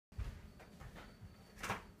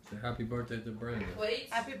happy birthday to Brandon. Wait.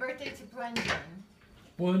 Happy birthday to Brendan.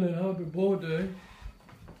 Brandon, happy birthday.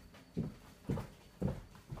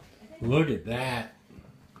 Look at that.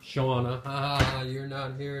 Shauna, ha, you're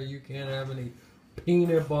not here. You can't have any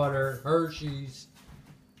peanut butter, Hershey's,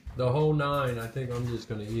 the whole 9. I think I'm just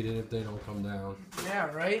going to eat it if they don't come down.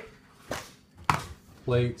 Yeah, right?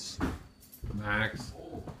 Plates, Max,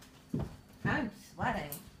 I'm sweating.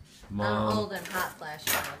 Mom. I'm old and hot flash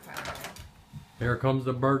probably. Here comes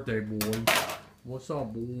the birthday boy. What's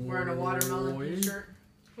up, boy? Wearing a watermelon t-shirt.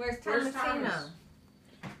 Where's Where's Thomasino?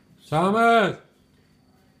 Thomas!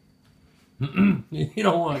 You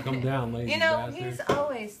don't want to come down, lady. You know, bastard. he's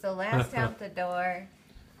always the last out the door.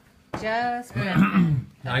 Just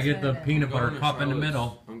I get the peanut butter cup in the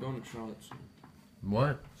middle. I'm going to Charlotte soon.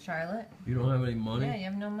 What? Charlotte? You don't have any money? Yeah, you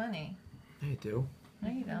have no money. I do. No,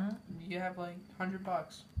 you don't. You have like $100.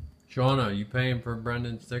 Shauna, you paying for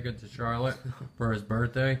Brendan's ticket to Charlotte for his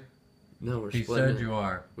birthday? No, we're He splitting said it. you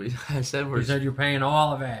are. I said we're. He said you're paying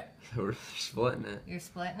all of it. We're splitting it. You're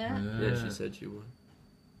splitting it? Yeah, she said she would.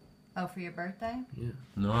 Oh, for your birthday? Yeah.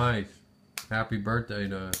 Nice. Happy birthday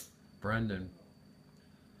to Brendan.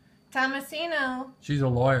 Thomasino. She's a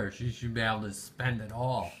lawyer. She should be able to spend it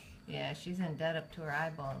all. Yeah, she's in debt up to her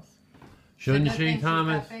eyeballs. Shouldn't Good thing she, she's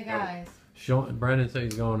Thomas? got big eyes. Brendan said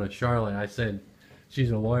he's going to Charlotte. I said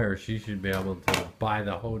she's a lawyer. She should be able to buy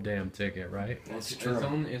the whole damn ticket, right? It's not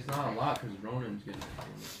a lot because Ronan's getting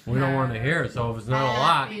it. We don't want to hear it, so if it's not a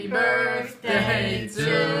lot. Happy birthday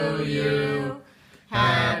to you.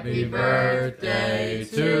 Happy birthday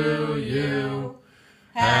to you.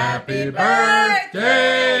 Happy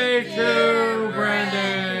birthday to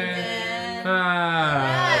Brendan.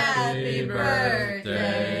 Happy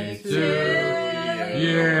birthday to you.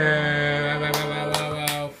 Yeah.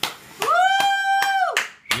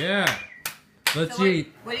 Yeah. Let's So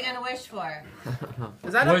eat. what are you going to wish for?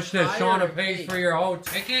 Is that Wish that a pie or a Shauna pays cake? for your whole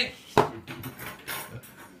ticket.